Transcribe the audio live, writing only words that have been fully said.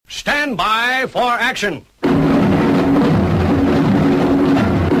Stand by for action.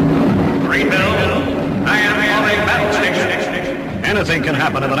 Greenville, I am on a battle station. Anything can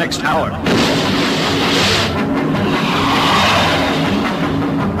happen in the next hour.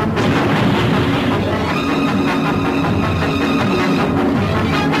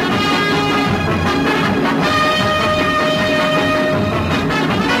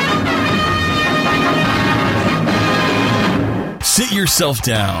 Sit yourself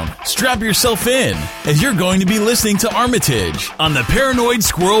down, strap yourself in, as you're going to be listening to Armitage on the Paranoid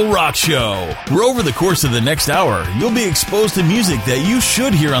Squirrel Rock Show, where over the course of the next hour, you'll be exposed to music that you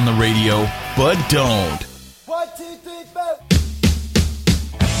should hear on the radio, but don't. 1, 2, 3, 4.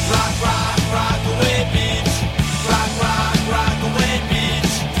 Rock, rock, rock away, bitch. Rock, rock, rock away,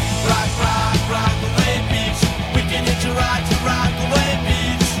 bitch. Rock, rock, rock away, bitch. We can hit you right to rock away,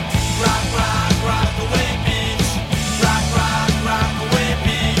 bitch. Rock, rock, rock away, bitch. Rock, rock, rock away,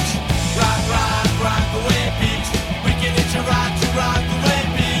 bitch. Rock, rock, rock away, bitch. We can hit you right to rock away,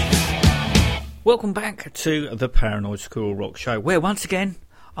 bitch. Welcome back to the Paranoid Squirrel Rock Show, where once again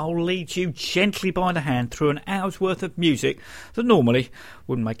I'll lead you gently by the hand through an hour's worth of music that normally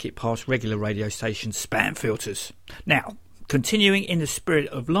wouldn't make it past regular radio station spam filters. Now, continuing in the spirit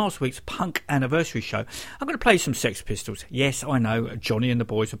of last week's punk anniversary show, I'm going to play some Sex Pistols. Yes, I know, Johnny and the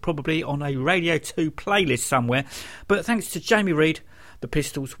boys are probably on a Radio 2 playlist somewhere, but thanks to Jamie Reid, the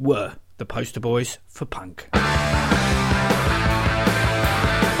Pistols were the poster boys for punk.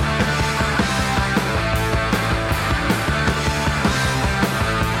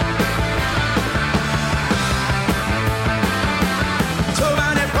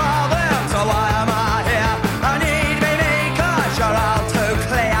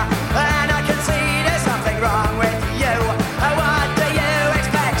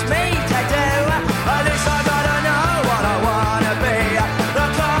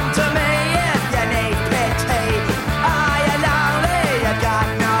 I am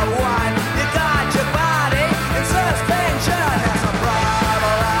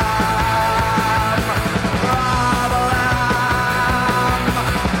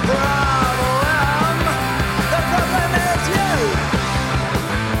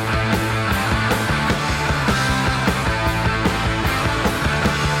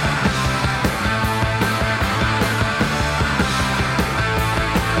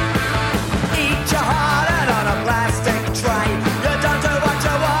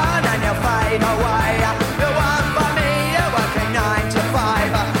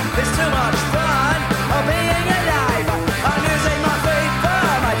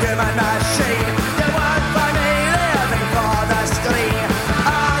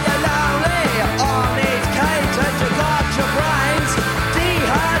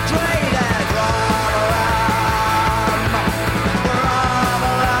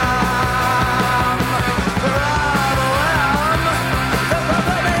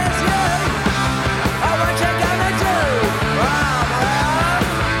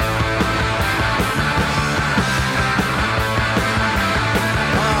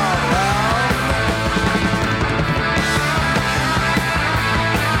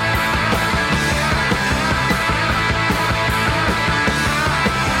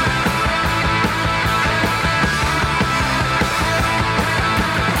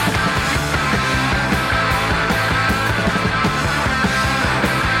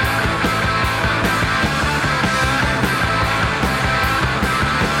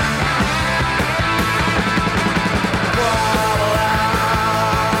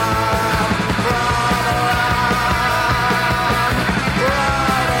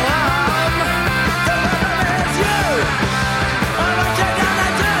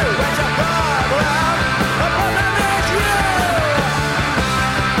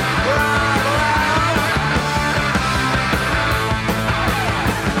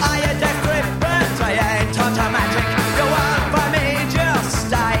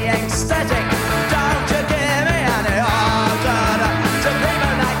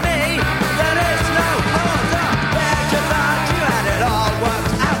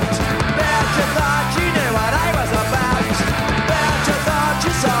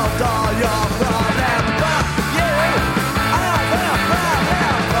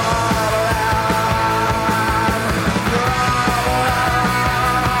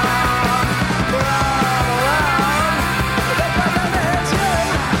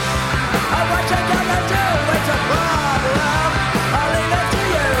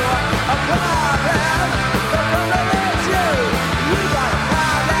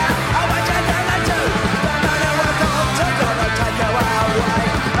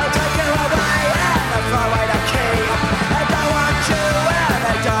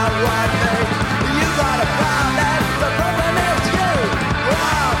white face. You got a problem, the problem is you.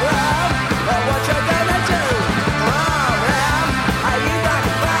 Problem, what you gonna do? Problem, you got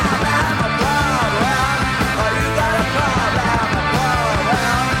a problem, a problem. You got a problem, a problem.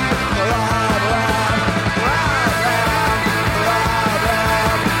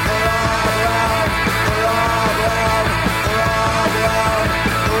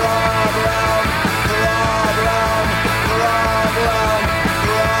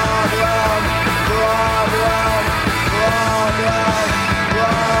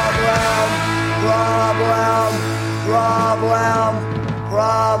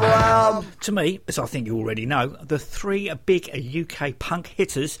 To me, as I think you already know, the three big UK punk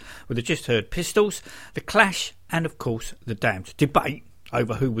hitters were the just heard Pistols, The Clash and of course The Damned. Debate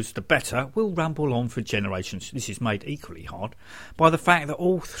over who was the better will rumble on for generations. This is made equally hard by the fact that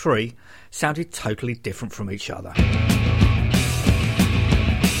all three sounded totally different from each other.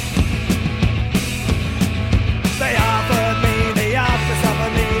 They offered me the office,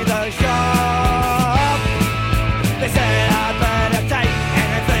 offered me the shop. They said I'd better take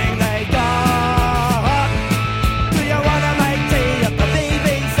anything they got. Do you wanna make tea at the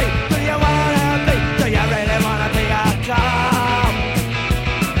BBC? Do you really wanna be a cop?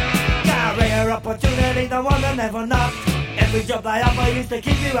 Career opportunity, the one that never knocked. Every job they offer used to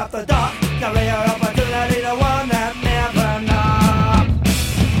keep you up the dock. Career opportunity, the one that never knocked.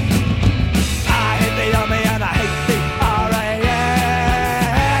 I hate the army and I hate the RAF.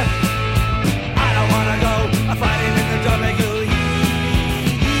 I don't wanna go fighting in the jungle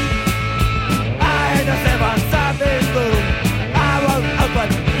heat. I hate the 7-7 room. I won't open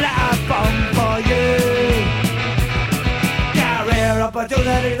that bomb for you. Career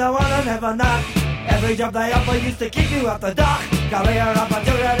opportunity, the one that never knocked. Every job they offer used to keep you up the dock. Career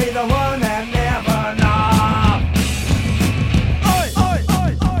opportunity, the one that never knocked. Oi, oi,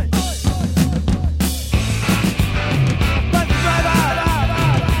 oi, oi, oi. Bus driver,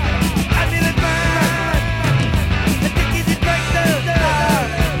 ambulance man, the tickets is breakdown.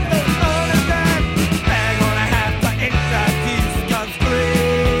 Understand? They're gonna have to introduce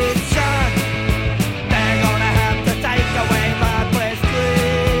conscription. They're gonna have to take away my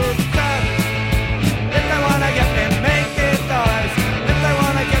prescription. If they wanna get me, make it noise. If they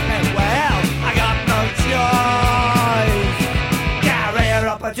wanna get me, well, I got no choice. Career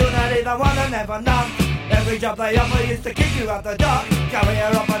opportunity, the one that never knocked. Every job they offer used to kick you out the dock.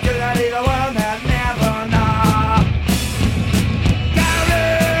 Career opportunity, the one that never knocked.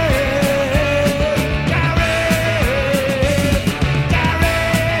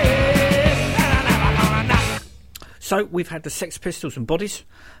 So we've had the Sex Pistols and Bodies,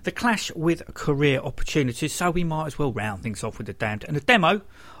 The Clash with Career Opportunities, so we might as well round things off with The Damned and a demo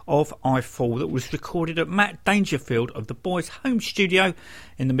of I Fall that was recorded at Matt Dangerfield of the Boys' home studio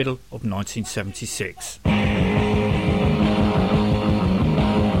in the middle of 1976.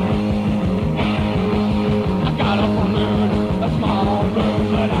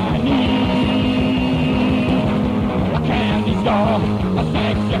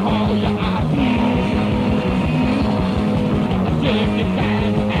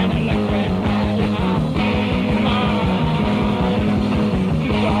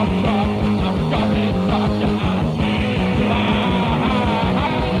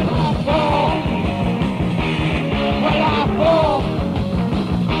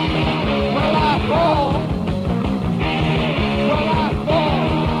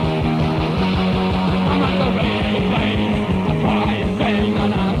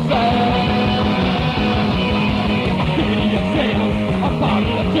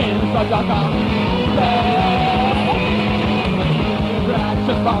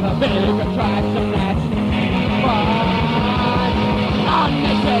 For the big attraction that's fine.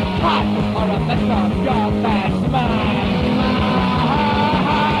 Unnecessary cut or a mess of your past mind.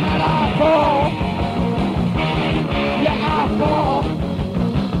 And I fall. Yeah, I fall.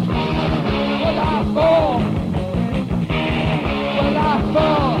 Will I fall? Will I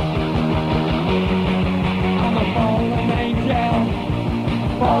fall? I'm a fallen angel,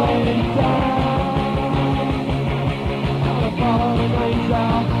 falling down. Falling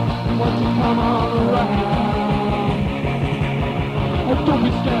angel, won't you come on around? Oh, don't be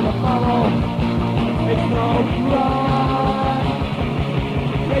scared to follow, it's no crime.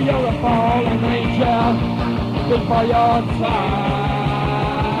 Yeah, you're a fallen angel, before your time.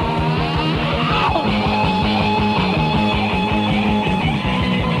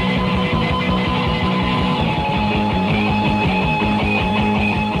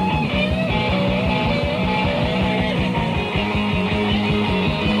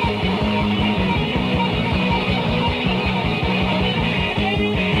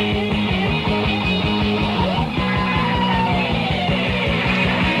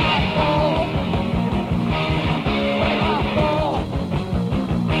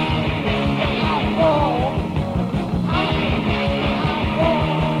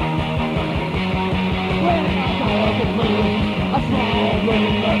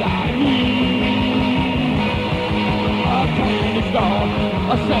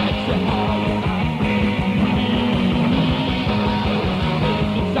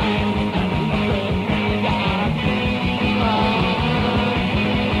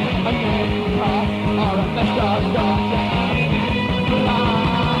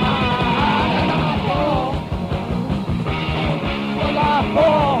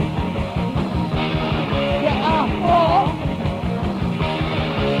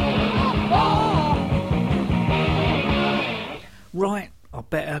 right, I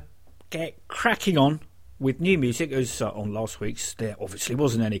better get cracking on with new music, as on last week's there obviously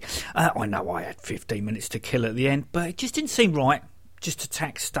wasn't any. I know I had 15 minutes to kill at the end, but it just didn't seem right just to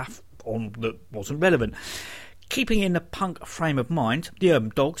tack stuff on that wasn't relevant. Keeping in the punk frame of mind, the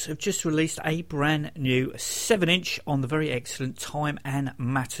Urban Dogs have just released a brand new 7-inch on the very excellent Time and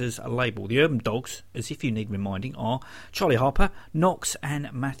Matters label. The Urban Dogs, as if you need reminding, are Charlie Harper, Knox and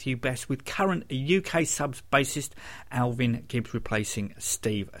Matthew Best, with current UK subs bassist Alvin Gibbs replacing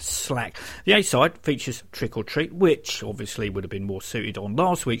Steve Slack. The A-side features Trick or Treat, which obviously would have been more suited on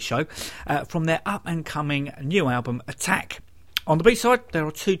last week's show, from their up-and-coming new album Attack. On the B-side, there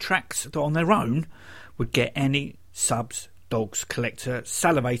are 2 tracks that on their own would get any subs dogs collector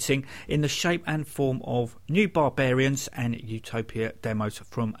salivating, in the shape and form of New Barbarians and Utopia demos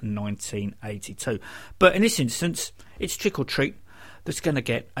from 1982. But in this instance, it's Trick or Treat that's going to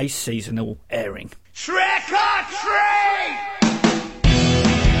get a seasonal airing. Trick or treat!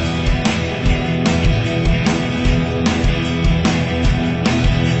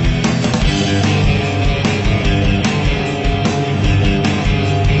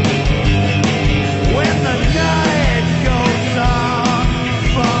 When the night goes on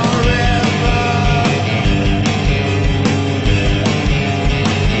forever,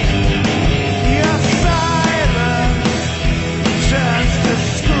 your silence turns to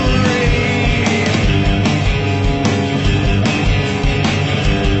scream,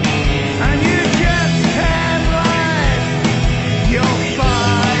 and you just can't light your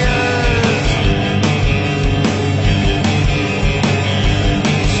fires.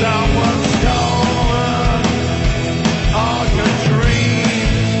 Someone stolen all your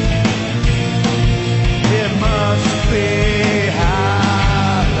dreams. It must be Halloween.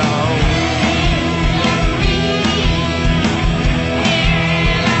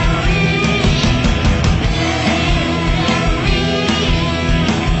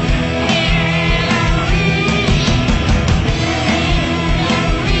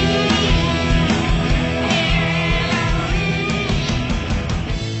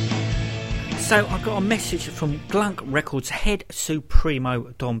 So I got a message from Glunk Records head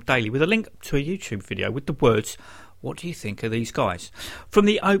Supremo Dom Daly with a link to a YouTube video with the words, "What do you think of these guys?" From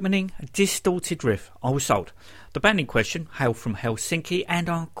the opening distorted riff, I was sold. The band in question hail from Helsinki and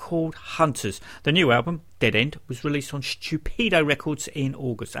are called Hunters. The new album, Dead End, was released on Stupido Records in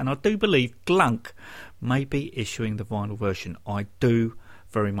August, and I do believe Glunk may be issuing the vinyl version. I do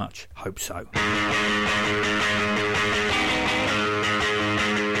very much hope so.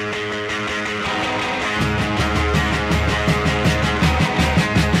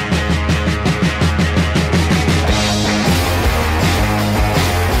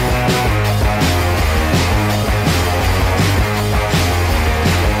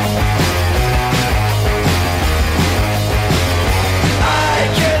 I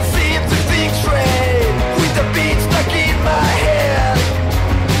can't seem to think straight with the beat stuck in my head.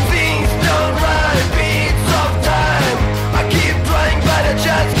 Things don't run, beats of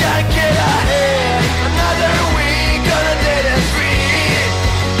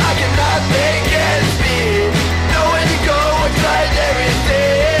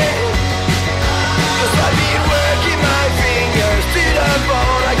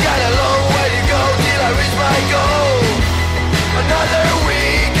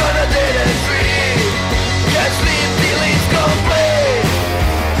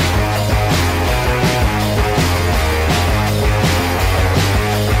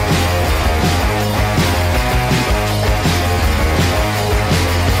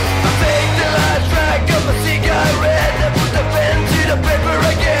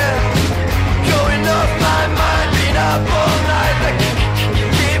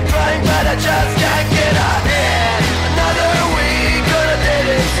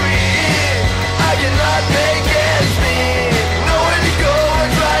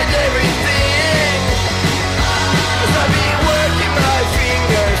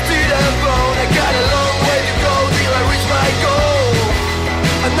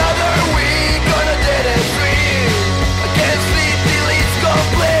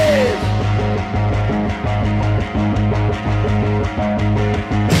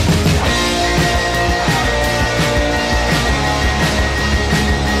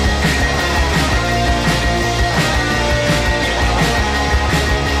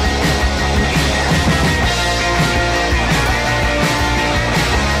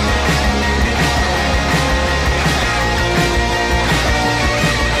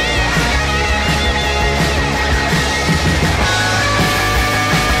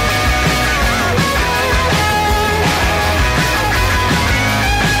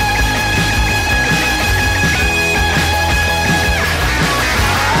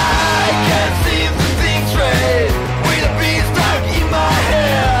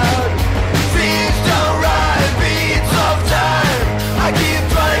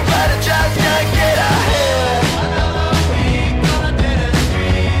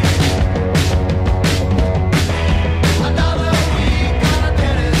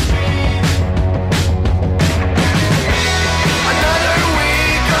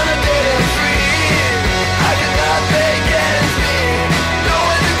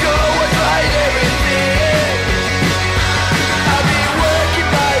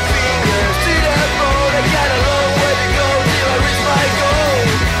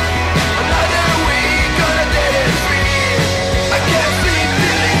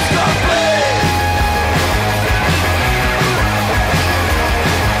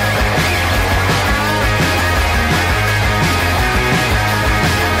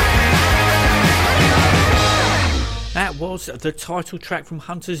was the title track from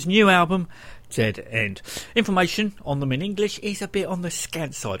Hunter's new album, Dead End. Information on them in English is a bit on the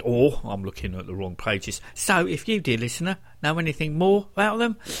scant side, or I'm looking at the wrong pages. So if you, dear listener, know anything more about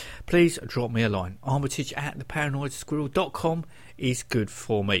them, please drop me a line. Armitage@theparanoidsquirrel.com is good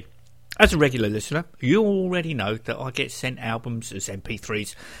for me. As a regular listener, you already know that I get sent albums as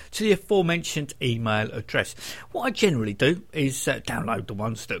MP3s to the aforementioned email address. What I generally do is download the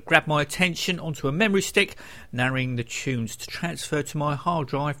ones that grab my attention onto a memory stick, narrowing the tunes to transfer to my hard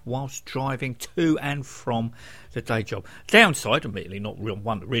drive whilst driving to and from the day job. Downside, admittedly not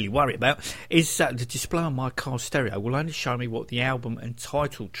one to really worry about, is that the display on my car stereo will only show me what the album and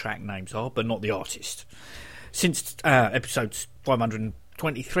title track names are, but not the artist. Since episodes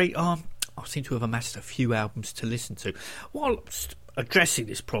 523, I seem to have amassed a few albums to listen to. Whilst addressing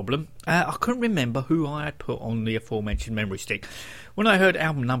this problem, I couldn't remember who I had put on the aforementioned memory stick. When I heard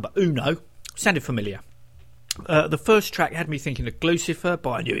album number Uno, sounded familiar. The first track had me thinking of Lucifer,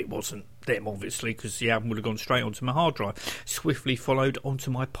 but I knew it wasn't them, obviously, because the album would have gone straight onto my hard drive, swiftly followed onto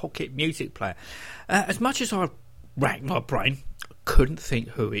my pocket music player. As much as I racked my brain, couldn't think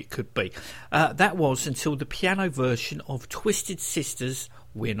who it could be. That was until the piano version of Twisted Sisters'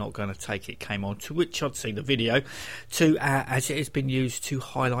 We're Not Gonna Take It came on, to which I'd seen the video, as it has been used to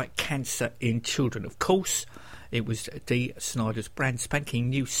highlight cancer in children. Of course, it was Dee Snider's brand spanking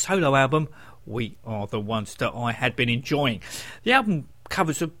new solo album, We Are the Ones, that I had been enjoying. The album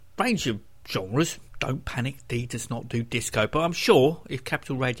covers a range of genres. Don't panic, Dee does not do disco, but I'm sure if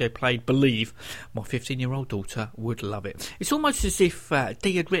Capital Radio played Believe, my 15-year-old daughter would love it. It's almost as if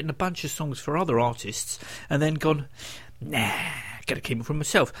Dee had written a bunch of songs for other artists and then gone, nah, gotta keep them for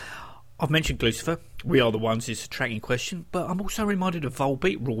myself. I've mentioned Lucifer, We Are the Ones is the track in question, but I'm also reminded of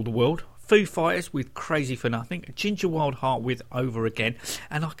Volbeat, Rule the World, Foo Fighters with Crazy for Nothing, Ginger Wildheart with Over Again,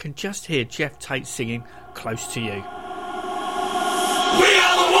 and I can just hear Jeff Tate singing Close to You.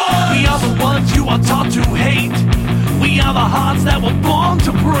 We are the ones you are taught to hate. We are the hearts that were born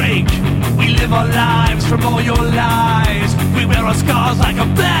to break. We live our lives from all your lies. We wear our scars like a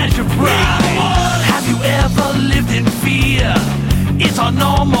badge of pride. Have you ever lived in fear? It's our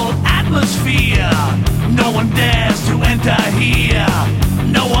normal atmosphere. No one dares to enter here.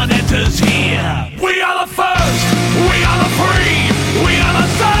 No one enters here. We are the first. We are the free. We are the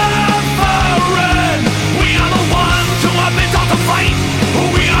suffering. We are the ones who have been taught to fight.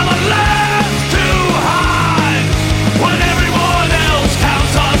 We are the last to hide when everyone else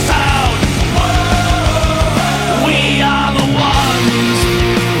counts us out. We are the ones.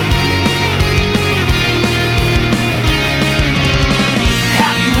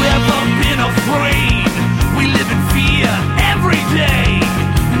 Have you ever been afraid? We live in fear every day.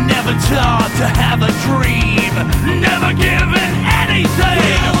 Never taught to have a dream. Never given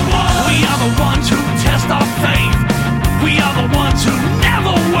anything. We are the ones who test our faith. We are the ones who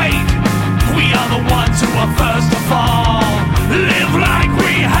never wait. We are the ones who are first to fall. Live like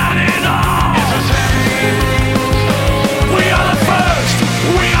we had it all. It's a shame. We are the first.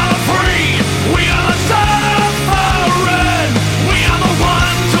 We are the free. We are the suffering. We are the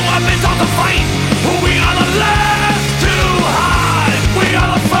ones who have been taught to fight. We are the last to hide. We are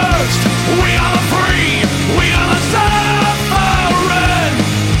the first. We are the free. We are the suffering.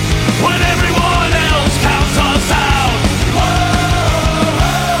 When everyone else counts us out.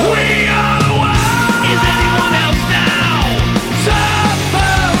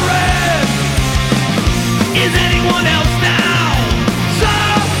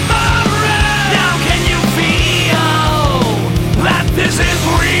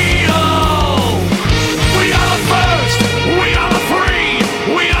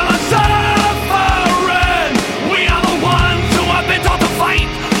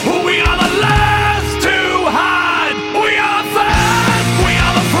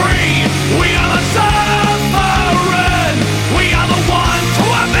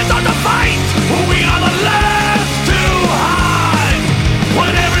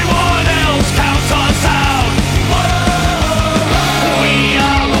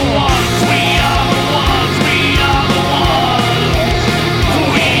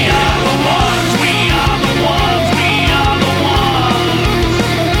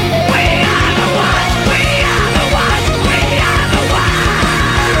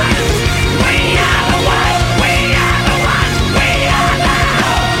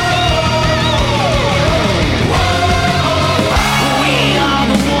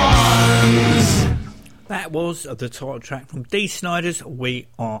 Was the title track from Dee Snider's We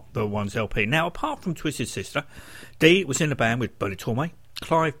Are the Ones LP. Now, apart from Twisted Sister, Dee was in the band with Bernie Tormé,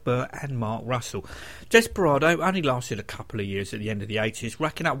 Clive Burr and Mark Russell. Desperado only lasted a couple of years at the end of the 80s,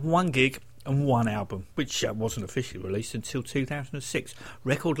 racking up one gig and one album, which wasn't officially released until 2006.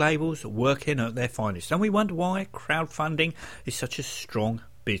 Record labels working at their finest, and we wonder why crowdfunding is such a strong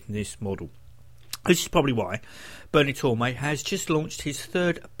business model. This is probably why Bernie Tormé has just launched his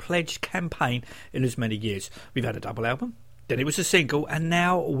third pledge campaign in as many years. We've had a double album, then it was a single, and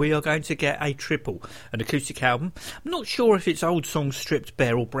now we are going to get a triple, an acoustic album. I'm not sure if it's old songs stripped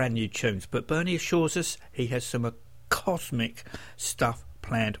bare or brand new tunes, but Bernie assures us he has some cosmic stuff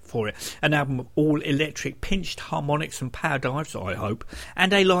planned for it. An album of all electric pinched harmonics and power dives, I hope,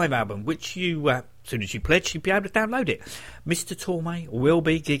 and a live album which you, as soon as you pledge, you'll be able to download it. Mr. Tormé will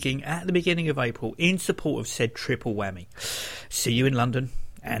be gigging at the beginning of April in support of said triple whammy. See you in London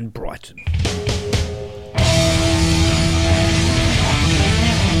and Brighton.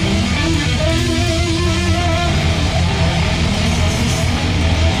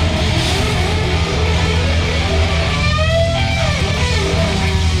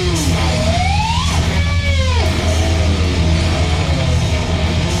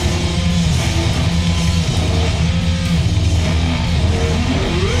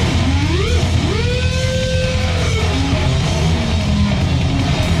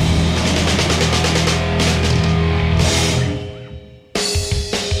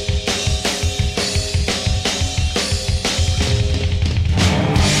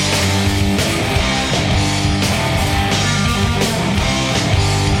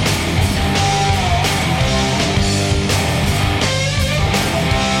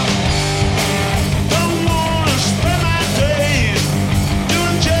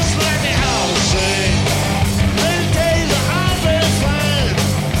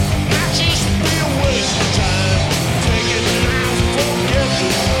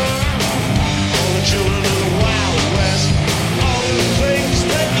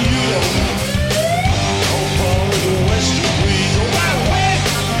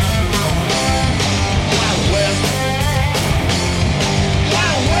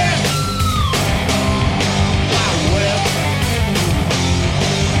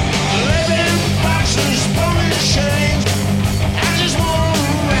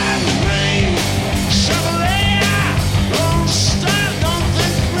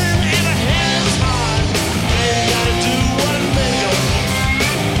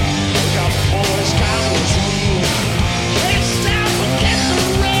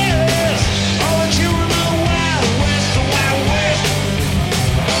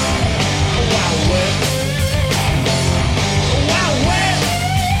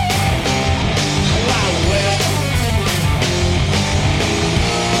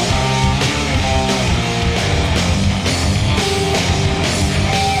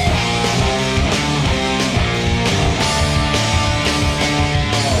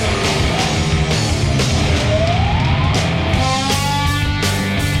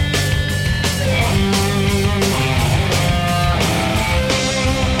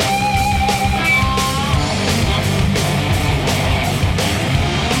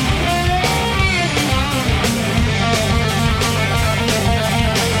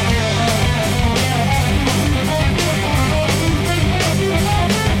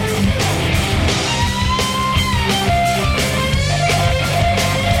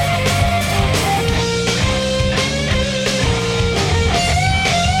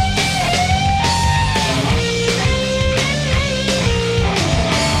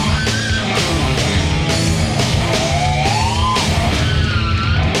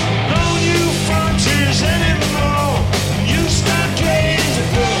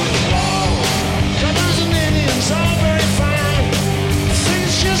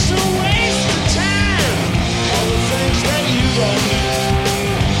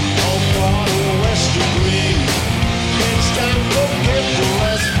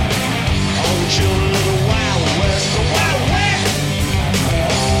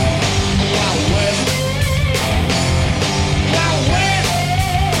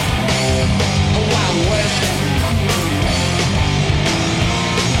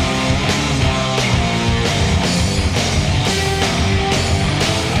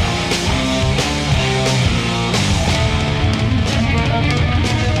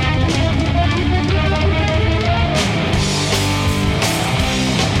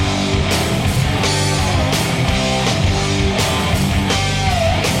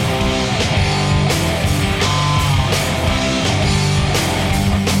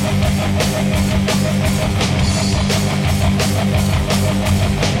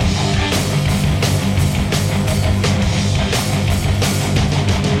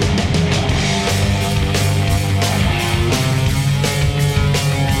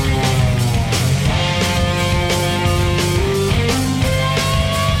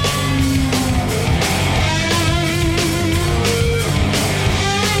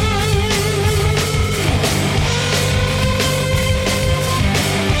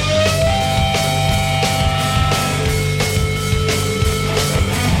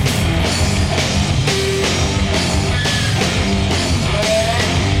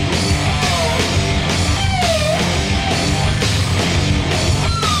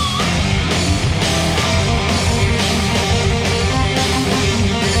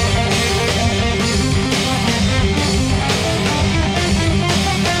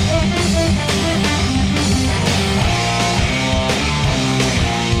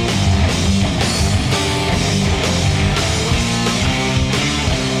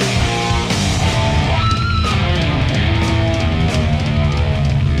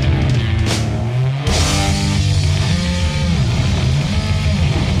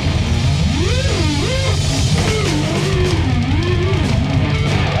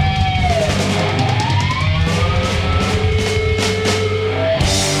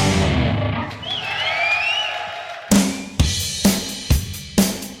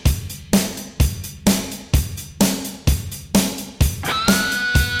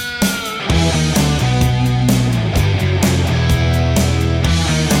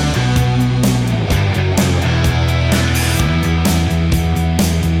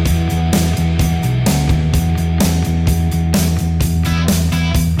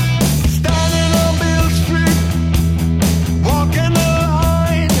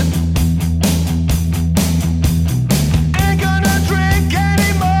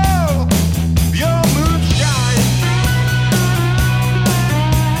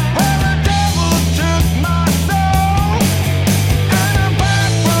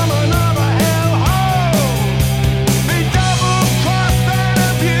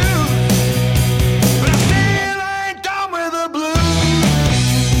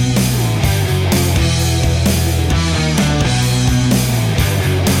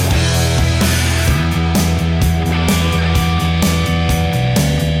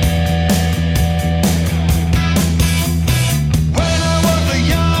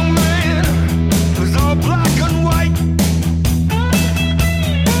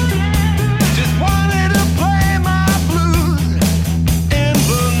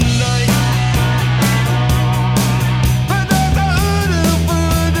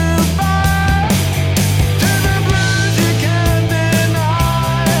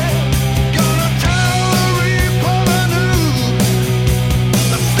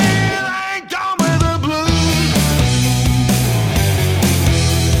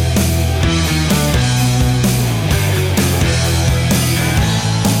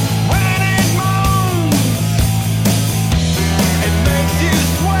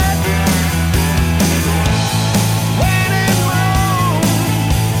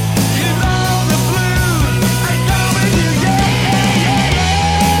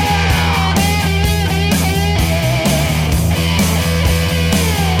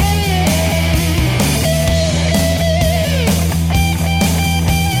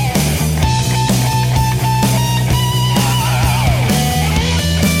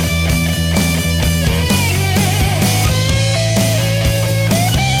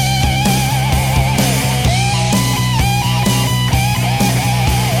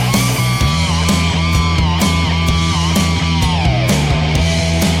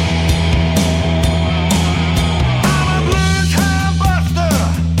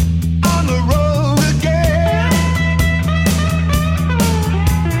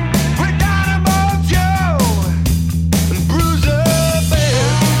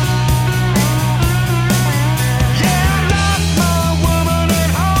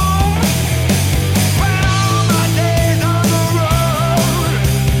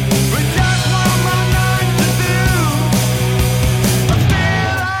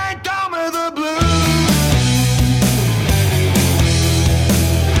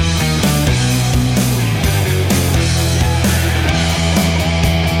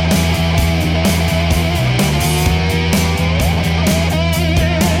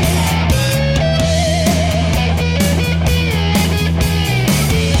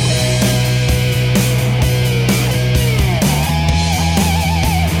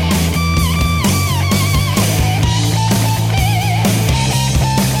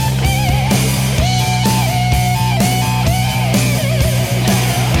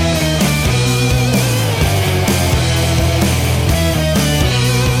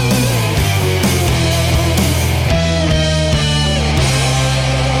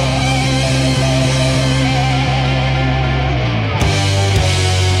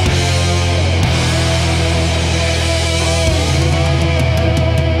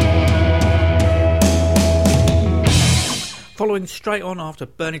 Following straight on after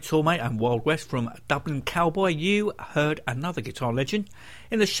Burning Tormate and Wild West from Dublin Cowboy, you heard another guitar legend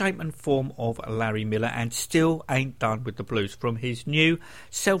in the shape and form of Larry Miller, and Still Ain't Done with the Blues, from his new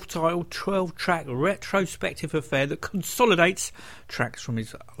self-titled 12-track retrospective affair that consolidates tracks from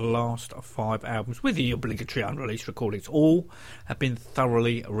his last 5 albums with the obligatory unreleased recordings. All have been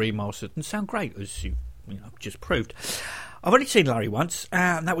thoroughly remastered and sound great, as you just proved. I've only seen Larry once,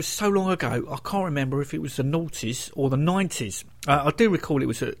 and that was so long ago, I can't remember if it was the noughties or the 90s. I do recall it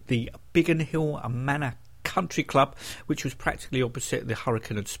was at the Biggin Hill Manor Country Club, which was practically opposite the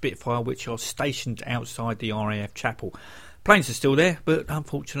Hurricane and Spitfire, which are stationed outside the RAF Chapel. Planes are still there, but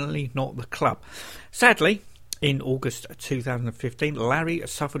unfortunately not the club. Sadly, in August 2015, Larry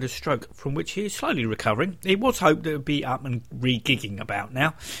suffered a stroke from which he is slowly recovering. It was hoped that it would be up and re-gigging about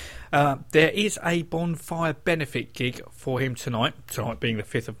now. There is a bonfire benefit gig for him tonight being the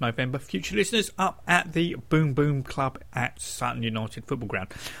 5th of November. Future listeners, up at the Boom Boom Club at Sutton United Football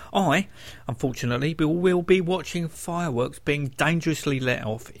Ground. I, unfortunately, will be watching fireworks being dangerously let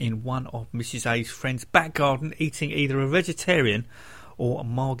off in one of Mrs A's friend's back garden, eating either a vegetarian or a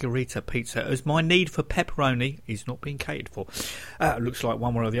margarita pizza, as my need for pepperoni is not being catered for. Looks like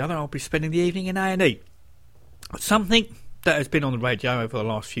one way or the other I'll be spending the evening in A&E. Something that has been on the radio over the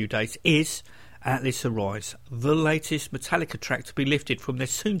last few days is Atlas Arise, the latest Metallica track to be lifted from their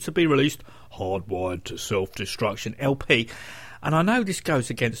soon-to-be-released Hardwired to Self-Destruction LP. And I know this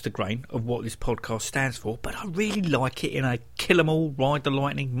goes against the grain of what this podcast stands for, but I really like it in a kill 'em all, ride the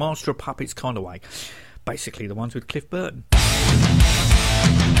lightning, master of puppets kind of way. Basically the ones with Cliff Burton.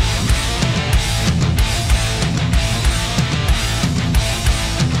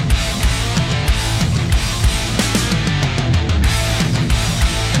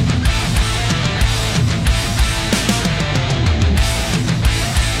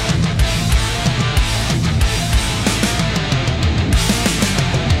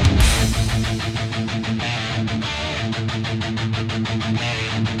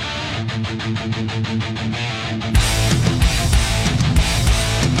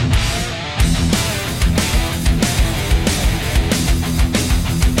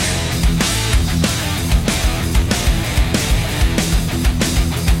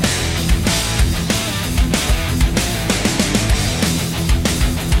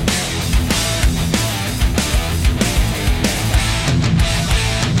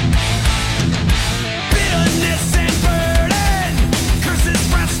 Bitterness and burden,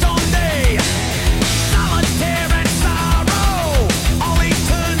 curses rest on day. Solitaire and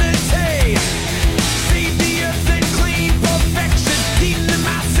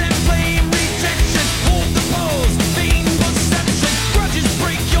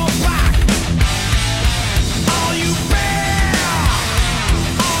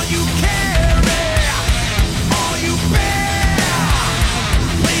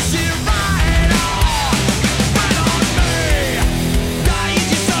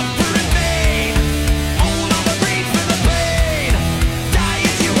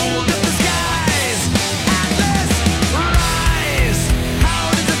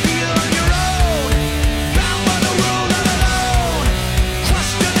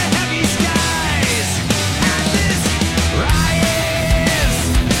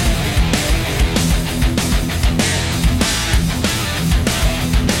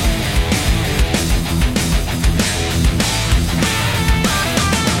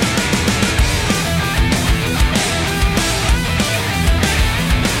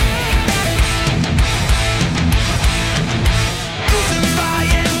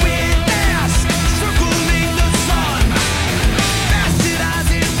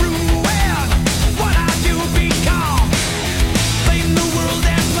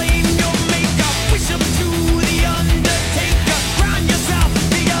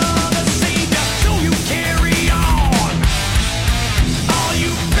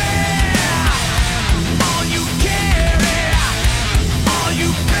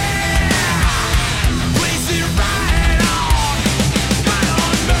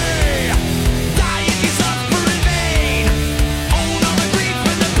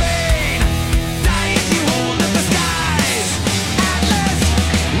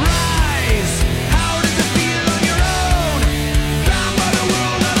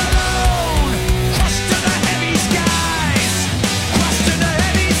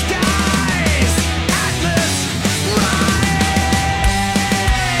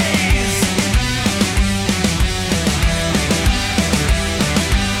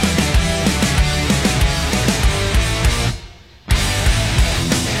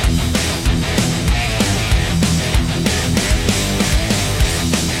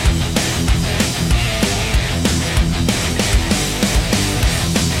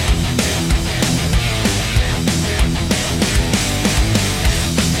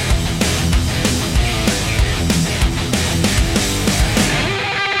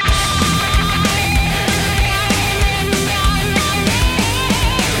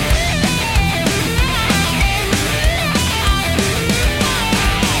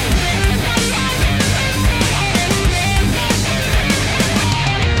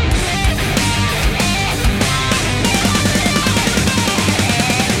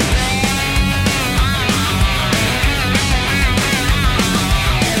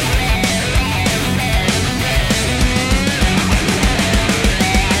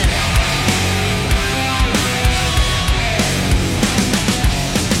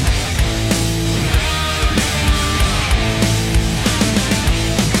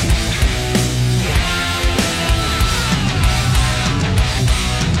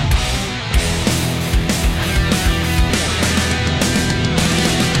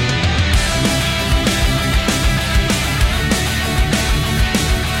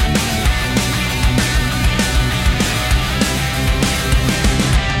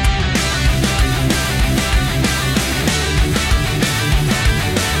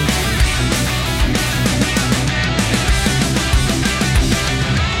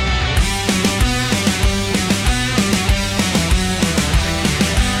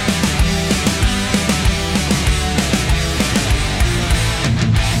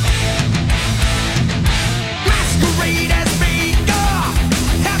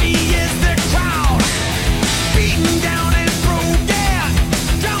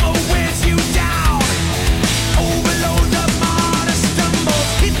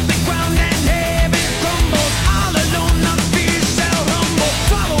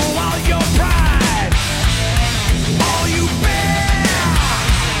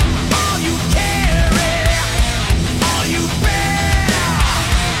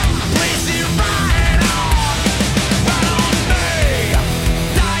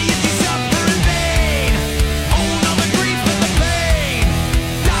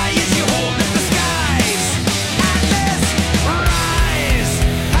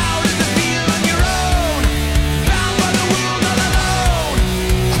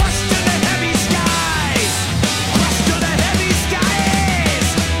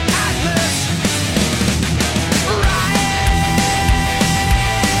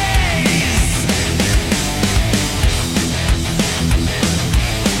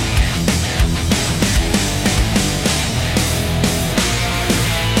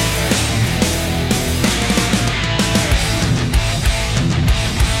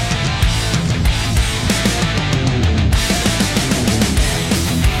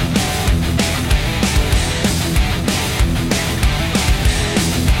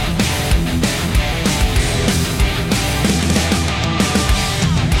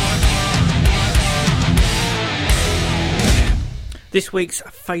This week's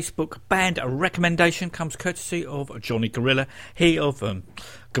Facebook band recommendation comes courtesy of Johnny Gorilla, he of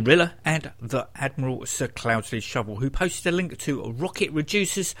Gorilla and the Admiral Sir Cloudsley Shovel, who posted a link to Rocket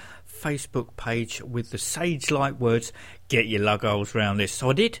Reducer's Facebook page with the sage-like words, "Get your lug holes round this." So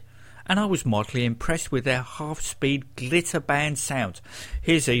I did, and I was mildly impressed with their half-speed glitter band sound.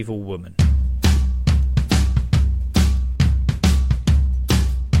 Here's Evil Woman.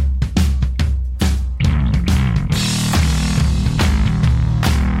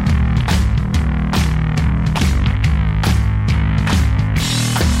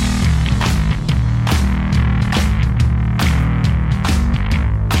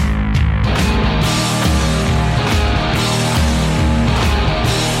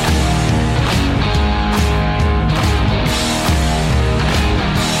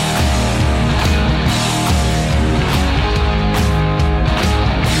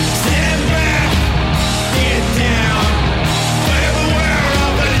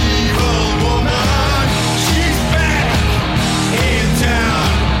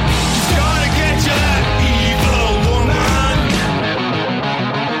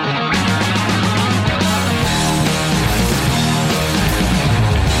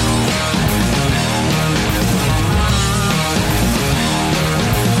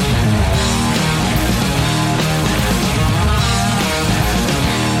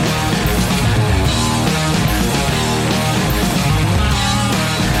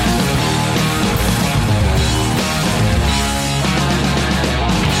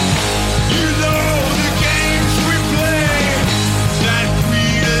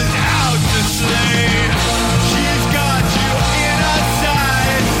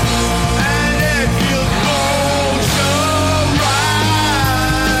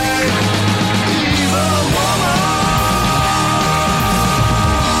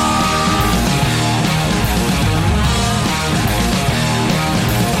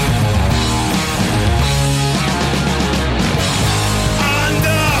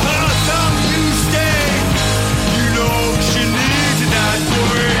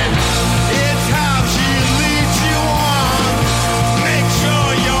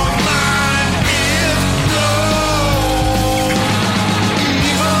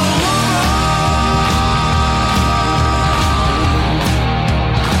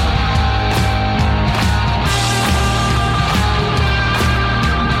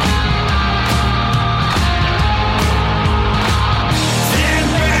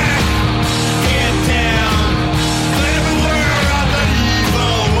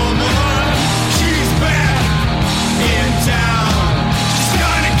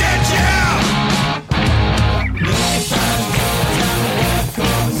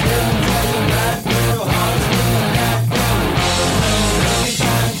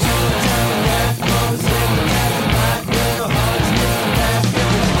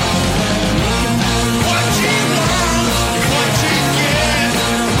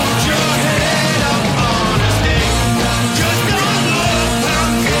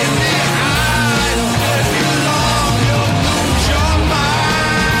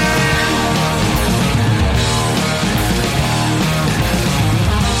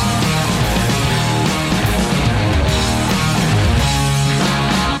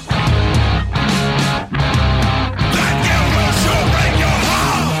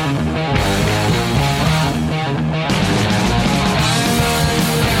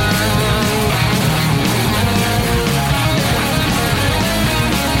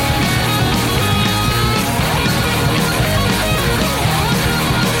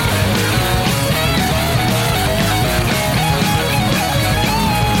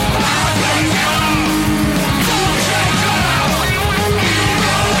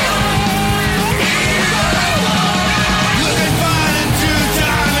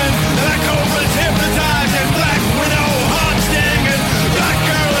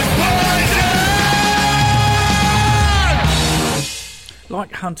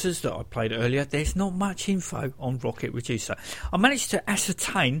 Like Hunters that I played earlier, there's not much info on Rocket Reducer. I managed to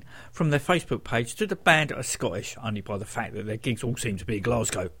ascertain from their Facebook page that the band are Scottish, only by the fact that their gigs all seem to be in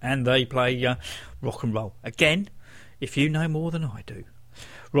Glasgow, and they play rock and roll. Again, if you know more than I do.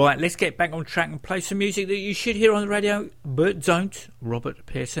 Right, let's get back on track and play some music that you should hear on the radio, but don't. Robert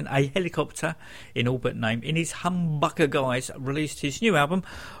Pearson, a helicopter in all but name, in his Humbucker Guys, released his new album,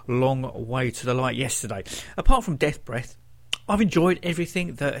 Long Way to the Light, yesterday. Apart from Death Breath, I've enjoyed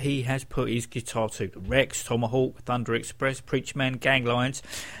everything that he has put his guitar to. Rex, Tomahawk, Thunder Express, Preachman, Ganglions,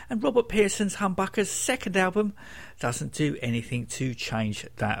 and Robert Pearson's Humbucker's second album doesn't do anything to change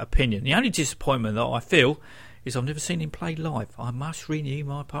that opinion. The only disappointment that I feel is I've never seen him play live. I must renew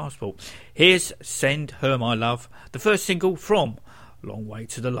my passport. Here's Send Her My Love, the first single from Long Way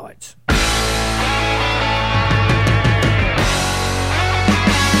to the Light.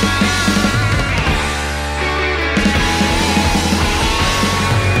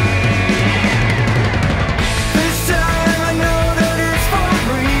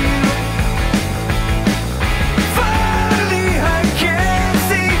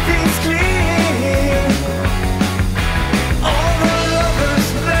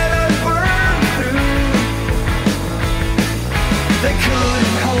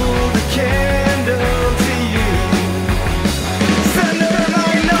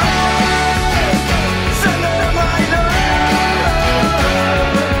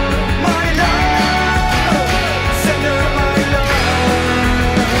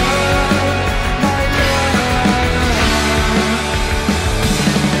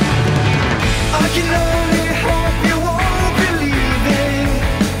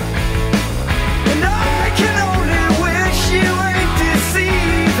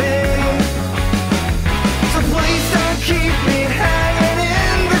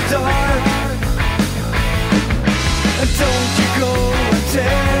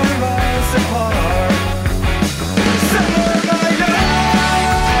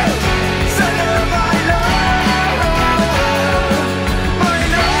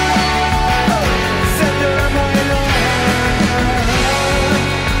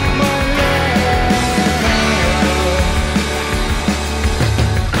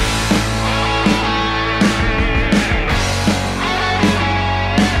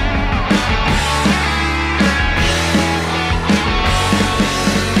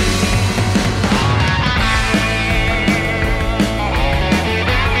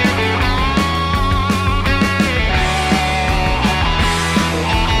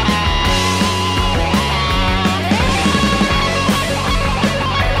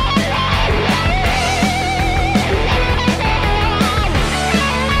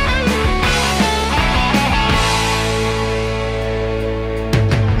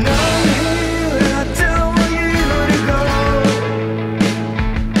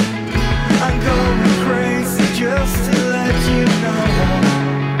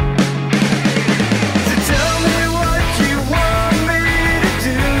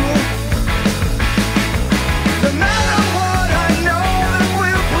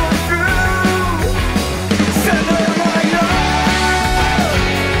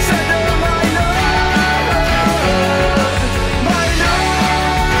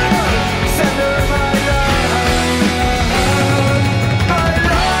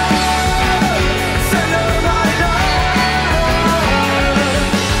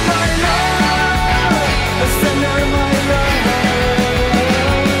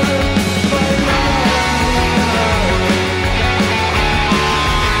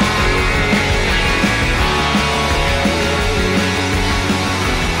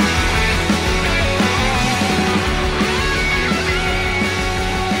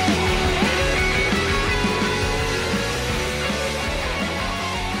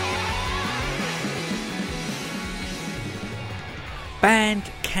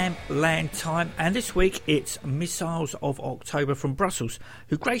 Bandcamp Land time, and this week it's Missiles of October from Brussels,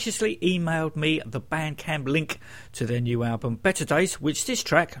 who graciously emailed me the Bandcamp link to their new album Better Days, which this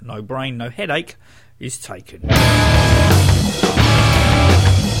track, No Brain, No Headache, is taken. Every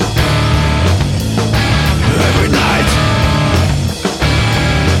night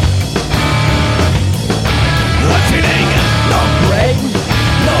I'm feeling no brain,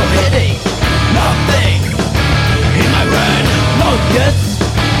 no headache, nothing in my brain, no guts,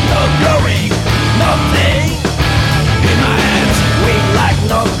 no glory, nothing in my hands. We like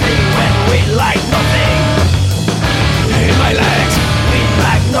nothing when we like nothing. In my legs, we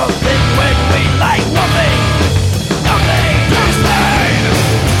like nothing when we like nothing.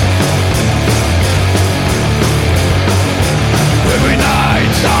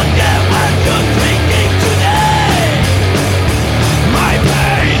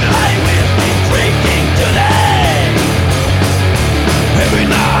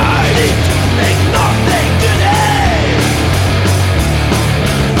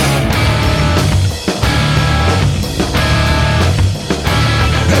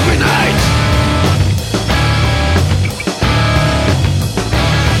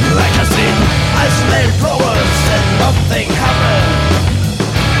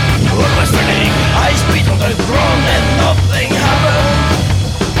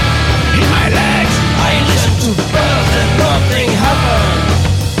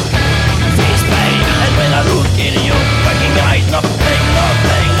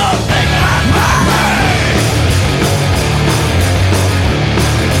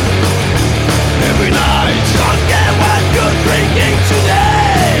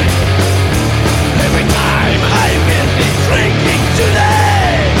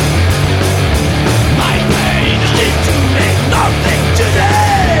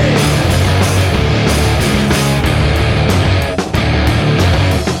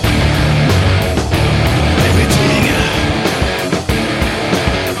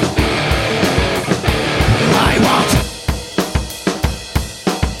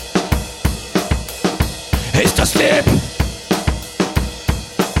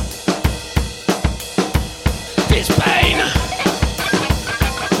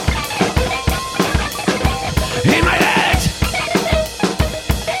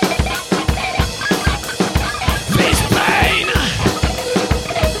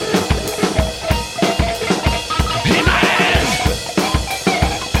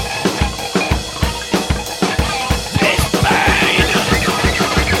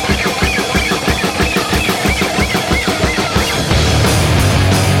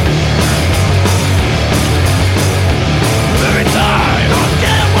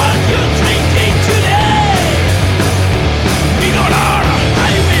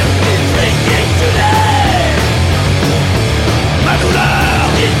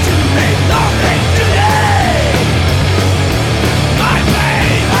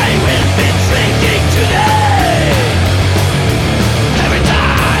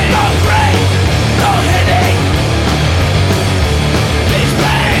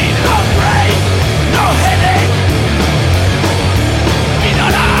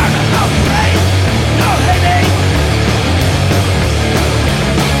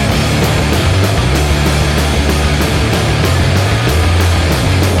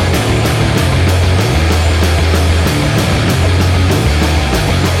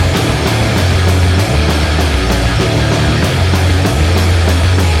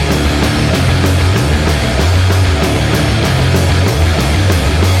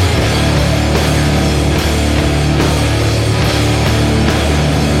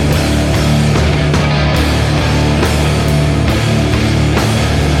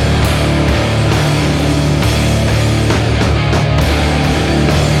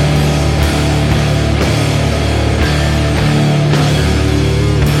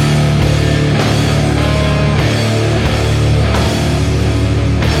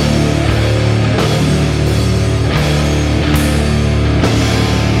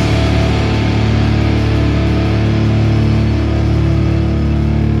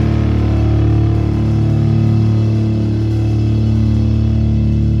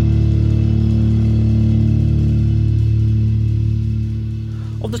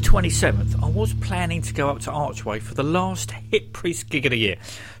 On the 27th, I was planning to go up to Archway for the last Hit Priest gig of the year.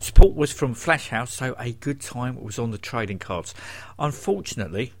 Support was from Flash House, so a good time was on the trading cards.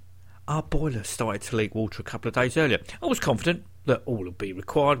 Unfortunately, our boiler started to leak water a couple of days earlier. I was confident that all would be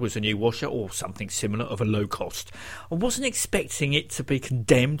required was a new washer or something similar of a low cost. I wasn't expecting it to be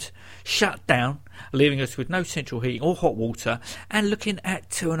condemned, shut down, leaving us with no central heating or hot water, and looking at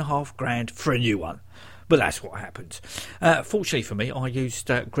 $2,500 for a new one. But that's what happened. Fortunately for me, I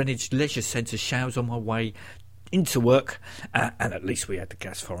used Greenwich Leisure Centre showers on my way into work, and at least we had the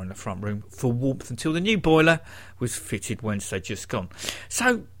gas fire in the front room for warmth until the new boiler was fitted Wednesday just gone.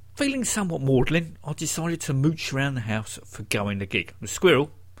 So, feeling somewhat maudlin, I decided to mooch around the house for going the gig. The squirrel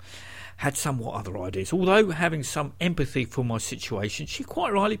had somewhat other ideas. Although having some empathy for my situation, she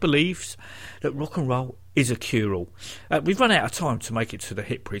quite rightly believes that rock and roll is a cure-all. We've run out of time to make it to the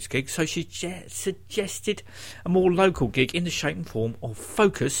Hit Priest gig, so she suggested a more local gig in the shape and form of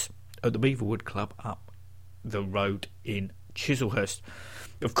Focus at the Beaverwood Club up the road in Chislehurst.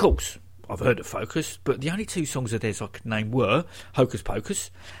 Of course, I've heard of Focus, but the only two songs of theirs I could name were Hocus Pocus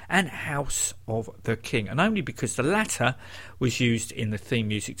and House of the King, and only because the latter was used in the theme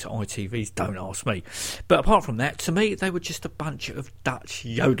music to ITV's Don't Ask Me. But apart from that, to me, they were just a bunch of Dutch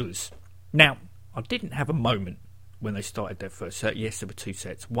yodelers. Now, I didn't have a moment when they started their first set. Yes, there were two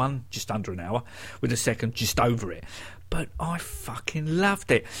sets, one just under an hour, with the second just over it. But I fucking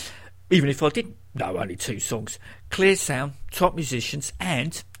loved it. Even if I didn't know only two songs. Clear sound, top musicians,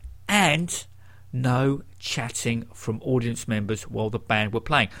 and no chatting from audience members while the band were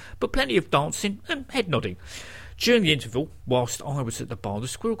playing, but plenty of dancing and head nodding. During the interval, whilst I was at the bar, the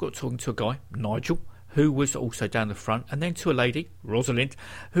squirrel got talking to a guy, Nigel, who was also down the front, and then to a lady, Rosalind,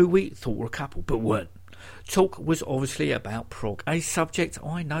 who we thought were a couple, but weren't. Talk was obviously about prog, a subject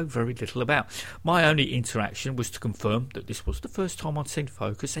I know very little about. My only interaction was to confirm that this was the first time I'd seen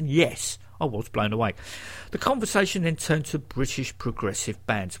Focus, and yes, I was blown away. The conversation then turned to British progressive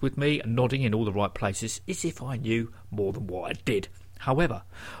bands, with me nodding in all the right places as if I knew more than what I did. However,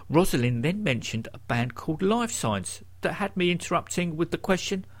 Rosalind then mentioned a band called Life Signs that had me interrupting with the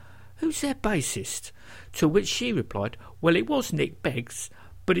question, "Who's their bassist?" To which she replied, "Well, it was Nick Beggs,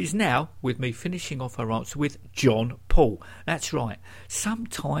 but is now," with me finishing off her answer with, "John Paul." That's right,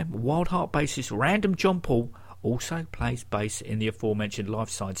 sometime Wildheart bassist random John Paul also plays bass in the aforementioned Life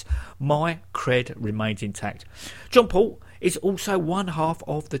Signs. My cred remains intact. John Paul is also one half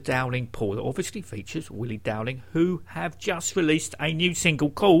of the Dowling Paul that obviously features Willie Dowling, who have just released a new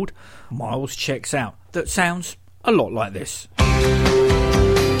single called Miles Checks Out that sounds a lot like this.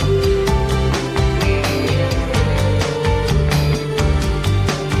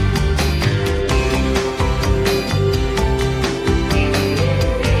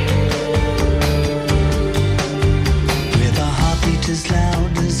 As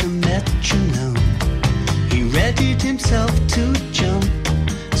loud as a metronome, he readied himself to jump,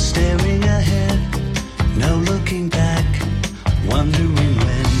 staring ahead, no looking back, wondering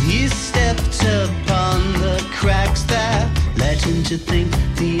when he stepped upon the cracks that led him to think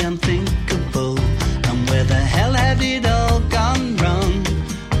the unthinkable. And where the hell had it all gone wrong?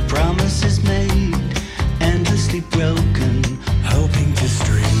 Promises made, endlessly broken, hoping to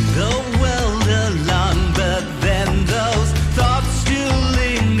string the world along, but then those thoughts still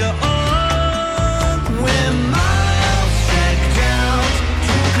linger on. When Miles checked out,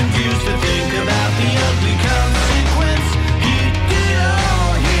 too confused to think about the ugly consequence, he did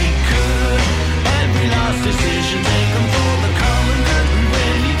all he could. Every last decision taken for the common good. And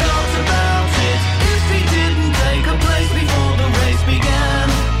when he thought about it, if he didn't take a place before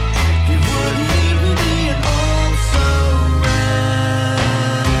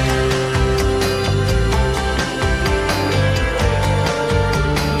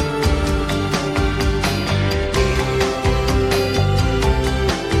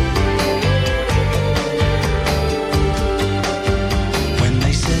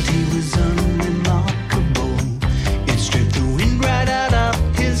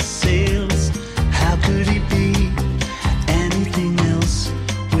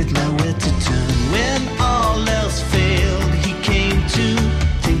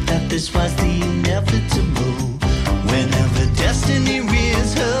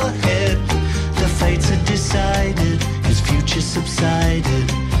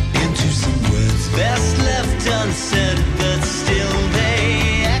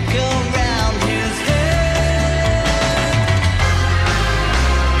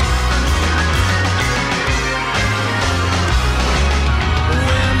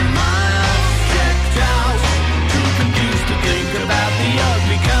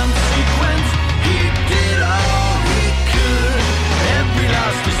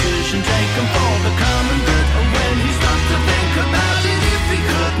destination taken for the common good. And when he stopped to think about it, if he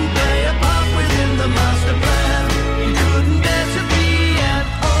couldn't play a part within the master plan, he couldn't bear to be at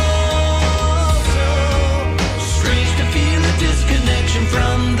all. So strange to feel a disconnection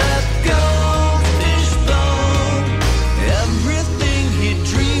from that goldfish bone. Everything he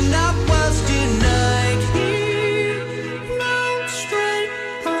dreamed of was denied. He moved straight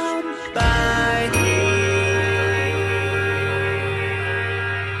on by.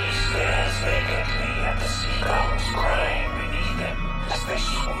 He stares vacantly at the seagulls crying beneath him as they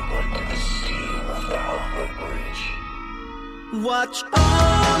swoop under the steel of the Humber Bridge. Watch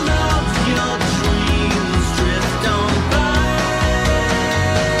all of your dreams drift on by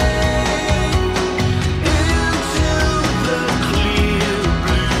into the clear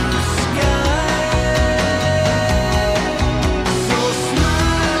blue sky. So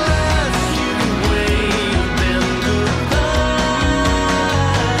smile as you wave them goodbye.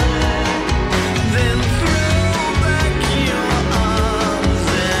 Then throw back your arms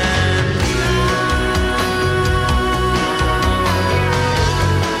and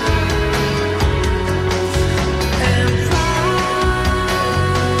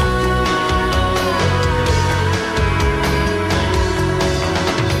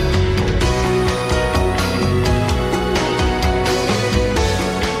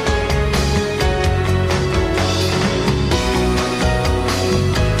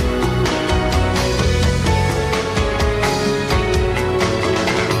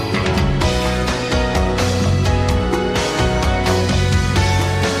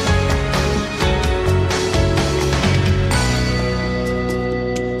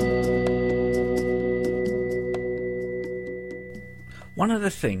One of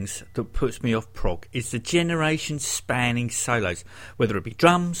the things that puts me off prog is the generation-spanning solos, whether it be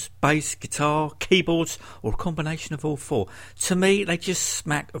drums, bass, guitar, keyboards, or a combination of all four. To me, they just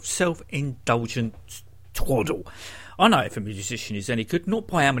smack of self-indulgent twaddle. I know if a musician is any good, not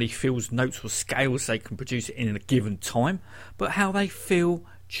by how many fills, notes or scales they can produce in a given time, but how they feel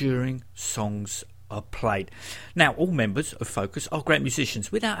during songs are played. Now, all members of Focus are great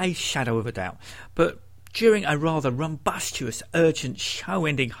musicians, without a shadow of a doubt, but during a rather rumbustious, urgent,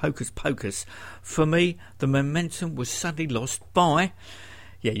 show-ending hocus-pocus, for me, the momentum was suddenly lost by,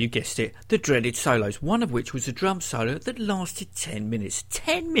 yeah, you guessed it, the dreaded solos, one of which was a drum solo that lasted 10 minutes.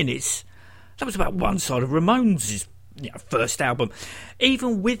 10 minutes? That was about one side of Ramones' first album.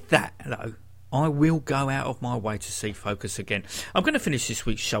 Even with that, though, I will go out of my way to see Focus again. I'm going to finish this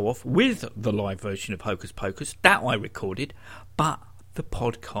week's show off with the live version of Hocus Pocus that I recorded, but the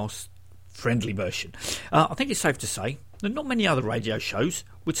podcast friendly version. I think it's safe to say that not many other radio shows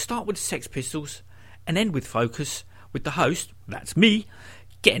would start with Sex Pistols and end with Focus, with the host, that's me,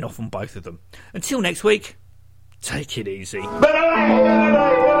 getting off on both of them. Until next week, take it easy.